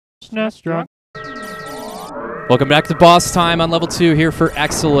SNESdrunk. Welcome back to Boss Time on level 2 here for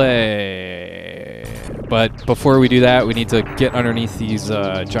Axelay. But before we do that, we need to get underneath these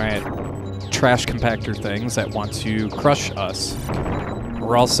giant trash compactor things that want to crush us.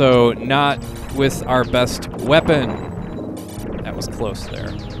 We're also not with our best weapon. That was close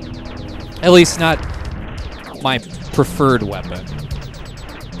there. At least not my preferred weapon.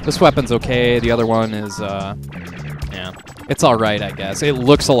 This weapon's okay. The other one is, yeah, it's alright, I guess. It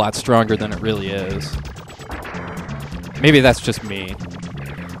looks a lot stronger than it really is. Maybe that's just me.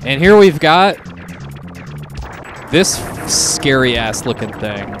 And here we've got this scary-ass looking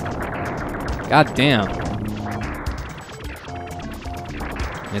thing. God damn.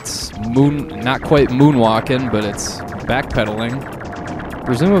 It's not quite moonwalking, but it's backpedaling.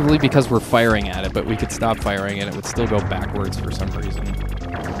 Presumably because we're firing at it, but we could stop firing and it would still go backwards for some reason.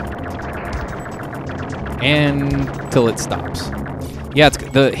 And till it stops. Yeah,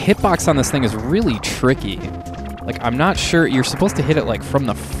 the hitbox on this thing is really tricky. Like, I'm not sure. You're supposed to hit it, like, from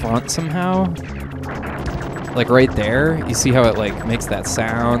the front somehow. Like, right there. You see how it, like, makes that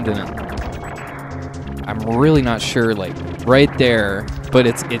sound? And I'm really not sure, like, right there. But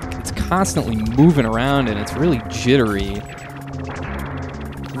it's constantly moving around, and it's really jittery.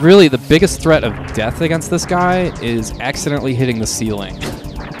 Really, the biggest threat of death against this guy is accidentally hitting the ceiling.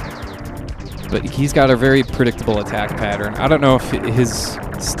 But he's got a very predictable attack pattern. I don't know if his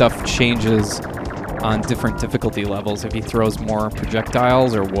stuff changes on different difficulty levels, if he throws more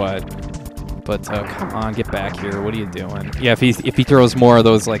projectiles or what. But come on, get back here. What are you doing? Yeah, if he throws more of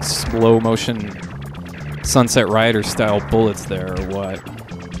those like slow motion Sunset Rider style bullets there or what.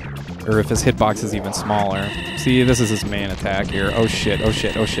 Or if his hitbox is even smaller. See, this is his main attack here. Oh shit, oh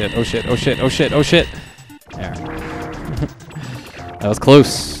shit, oh shit, oh shit, oh shit, oh shit, oh shit. There. That was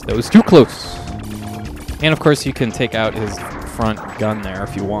close. That was too close. And of course you can take out his front gun there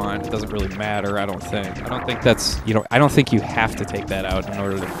if you want. It doesn't really matter, I don't think. I don't think that's, I don't think you have to take that out in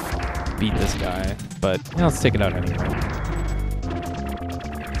order to beat this guy. But, let's take it out anyway.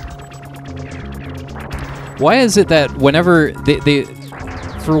 Why is it that whenever they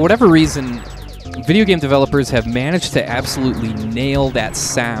for whatever reason, video game developers have managed to absolutely nail that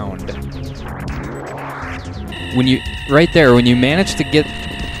sound? Right there, when you manage to get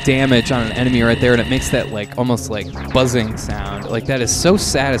damage on an enemy right there and it makes that like almost like buzzing sound, like that is so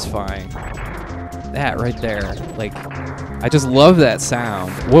satisfying. That right there, like I just love that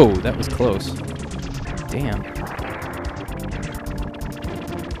sound. Whoa, that was close. Damn.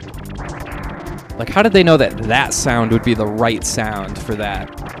 Like, how did they know that that sound would be the right sound for that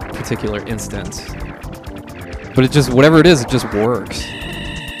particular instance? But it just, whatever it is, it just works.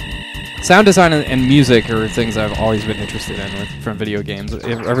 Sound design and music are things I've always been interested in from video games,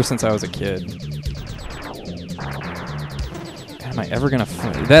 ever since I was a kid. God, am I ever gonna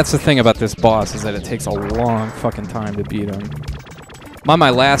that's the thing about this boss, is that it takes a long fucking time to beat him. I'm on my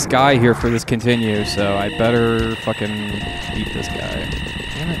last guy here for this continue, so I better fucking beat this guy.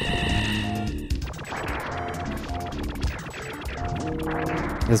 Damn it.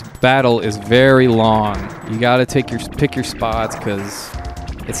 This battle is very long. You gotta pick your spots, because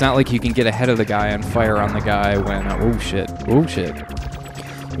it's not like you can get ahead of the guy and fire on the guy when, oh shit,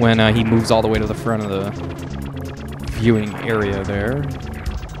 when he moves all the way to the front of the viewing area there.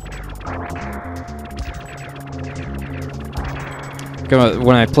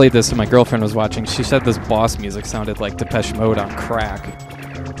 When I played this and my girlfriend was watching, she said this boss music sounded like Depeche Mode on crack.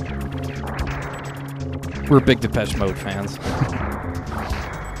 We're big Depeche Mode fans.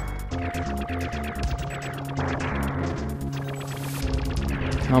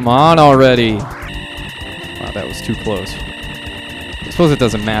 Come on already! Wow, that was too close. I suppose it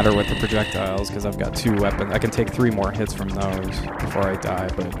doesn't matter with the projectiles, because I've got 2 weapons. I can take 3 more hits from those before I die,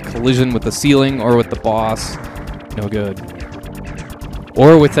 but collision with the ceiling or with the boss, no good.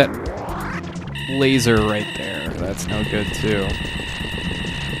 Or with that laser right there, that's no good too.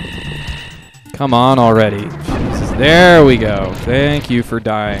 Come on already. Jesus. There we go. Thank you for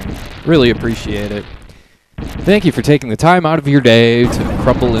dying. Really appreciate it. Thank you for taking the time out of your day to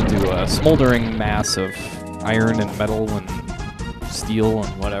crumble into a smoldering mass of iron and metal and steel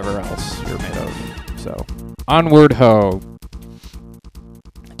and whatever else you're made of. So, onward ho.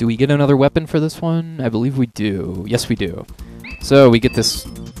 Do we get another weapon for this one? I believe we do. Yes, we do. So we get this.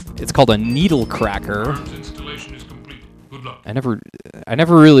 It's called a needle cracker. Installation is complete. Good luck. I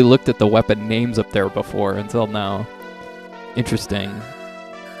never really looked at the weapon names up there before until now. Interesting.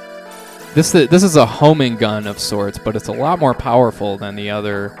 This is a homing gun of sorts, but it's a lot more powerful than the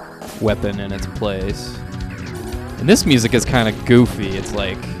other weapon in its place. And this music is kind of goofy. It's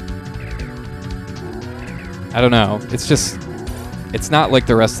like, I don't know. It's just It's not like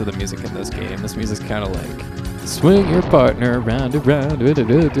the rest of the music in this game. This music's kind of like, swing your partner round and round.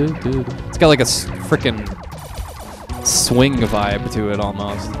 It's got like a frickin' swing vibe to it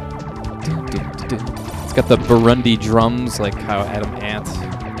almost. It's got the Burundi drums, like how Adam Ant.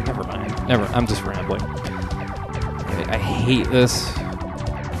 Never mind. I'm just rambling. I hate this.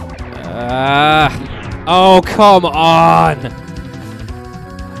 Oh, come on!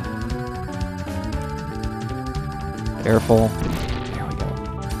 Careful. There we go.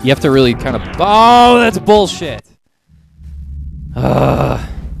 You have to really kind of... Oh, that's bullshit!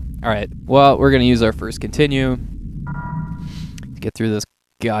 Alright, well, we're going to use our first continue to get through this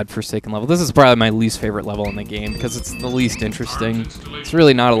godforsaken level. This is probably my least favorite level in the game because it's the least interesting. It's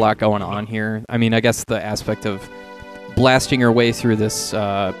really not a lot going on here. I mean, I guess the aspect of blasting your way through this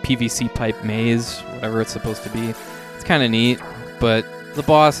PVC pipe maze, whatever it's supposed to be, it's kind of neat, but the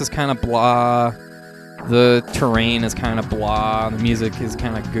boss is kind of blah. The terrain is kind of blah. The music is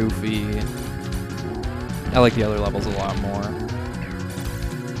kind of goofy. I like the other levels a lot more.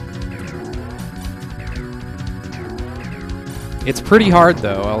 It's pretty hard,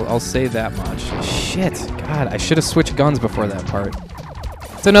 though. I'll say that much. Shit. God, I should have switched guns before that part.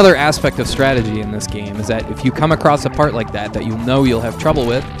 It's another aspect of strategy in this game, is that if you come across a part like that you know you'll have trouble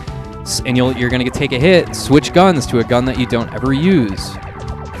with, and you're going to take a hit, switch guns to a gun that you don't ever use.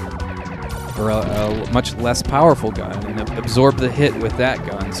 Or a much less powerful gun, and absorb the hit with that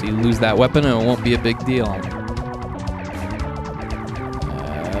gun, so you lose that weapon and it won't be a big deal.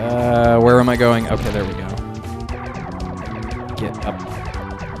 Where am I going? Okay, there we go. Get up.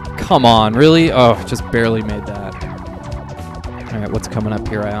 Come on, really? Oh, just barely made that. Alright, what's coming up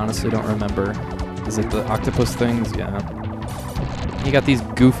here? I honestly don't remember. Is it the octopus things? Yeah. You got these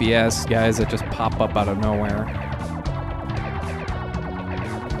goofy-ass guys that just pop up out of nowhere.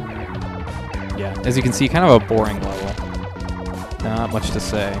 Yeah, as you can see, kind of a boring level. Not much to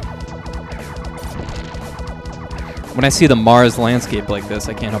say. When I see the Mars landscape like this,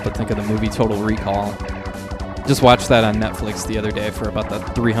 I can't help but think of the movie Total Recall. Just watched that on Netflix the other day for about the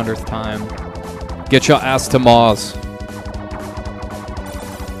 300th time. Get your ass to Mars.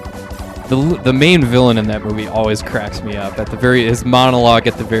 The main villain in that movie always cracks me up. His monologue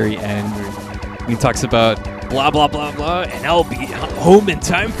at the very end, where he talks about blah blah blah blah, and I'll be home in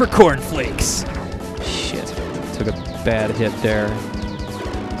time for cornflakes. Shit, took a bad hit there.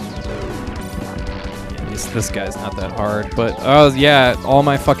 Yeah, this guy's not that hard, but oh yeah, all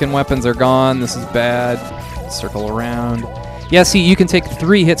my fucking weapons are gone. This is bad. Circle around. Yeah, see, you can take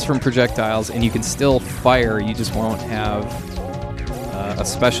 3 hits from projectiles and you can still fire. You just won't have a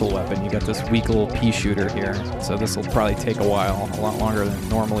special weapon. You got this weak little pea shooter here, so this will probably take a while, a lot longer than it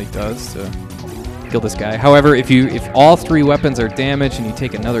normally does to kill this guy. However, if all 3 weapons are damaged and you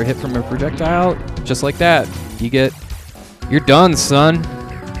take another hit from a projectile, just like that, you're done, son.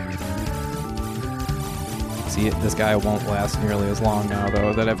 See, this guy won't last nearly as long now,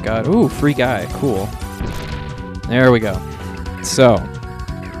 though, that I've got. Ooh, free guy, cool. There we go. So,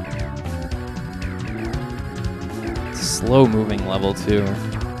 slow-moving level, too.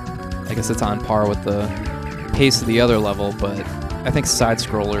 I guess it's on par with the pace of the other level, but I think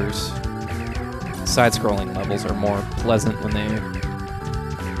side-scrolling levels are more pleasant when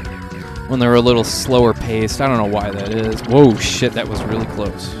they're a little slower paced. I don't know why that is. Whoa, shit, that was really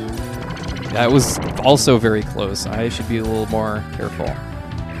close. That was also very close. I should be a little more careful.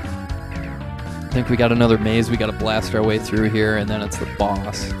 I think we got another maze we got to blast our way through here, and then it's the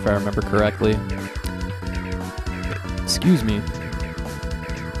boss, if I remember correctly. Excuse me.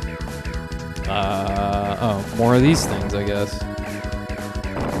 Oh, more of these things, I guess.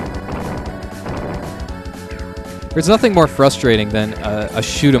 There's nothing more frustrating than a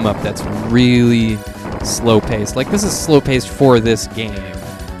shoot-'em-up that's really slow-paced. Like, this is slow-paced for this game.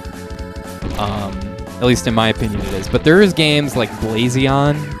 At least in my opinion it is. But there is games like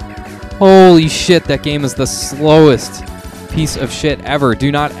Blazion. Holy shit, that game is the slowest piece of shit ever.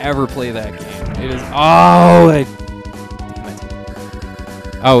 Do not ever play that game. It is... Oh, damn it.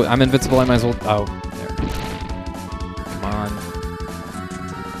 Oh, I'm invincible. I might as well... Oh, there. Come on.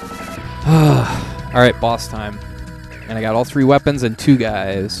 Alright, boss time. And I got all 3 weapons and 2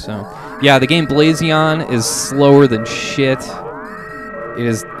 guys. So, yeah, the game Blazion is slower than shit.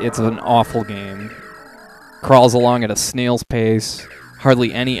 It's an awful game. Crawls along at a snail's pace.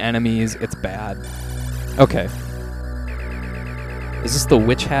 Hardly any enemies. It's bad. Okay. Is this the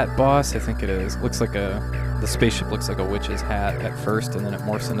witch hat boss? I think it is. Looks like the spaceship looks like a witch's hat at first, and then it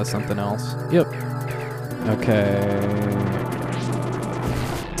morphs into something else. Yep. Okay.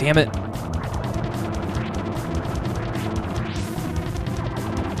 Damn it.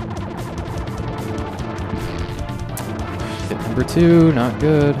 Shit, Number 2, not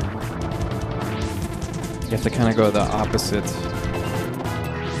good. You have to kind of go the opposite.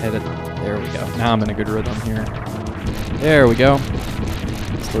 There we go. Now I'm in a good rhythm here. There we go.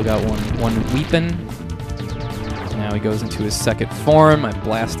 Still got one weeping. Now he goes into his second form. I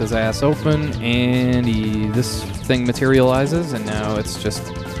blast his ass open, and this thing materializes, and now it's just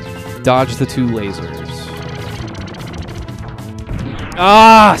dodge the 2 lasers.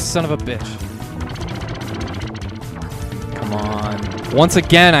 Ah, son of a bitch. Come on. Once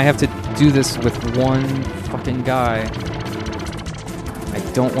again, I have to do this with one fucking guy. I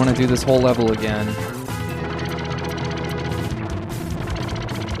don't want to do this whole level again.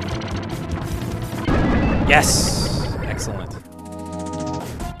 Yes! Excellent.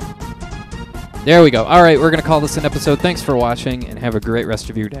 There we go. All right, we're going to call this an episode. Thanks for watching, and have a great rest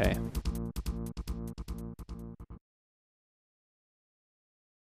of your day.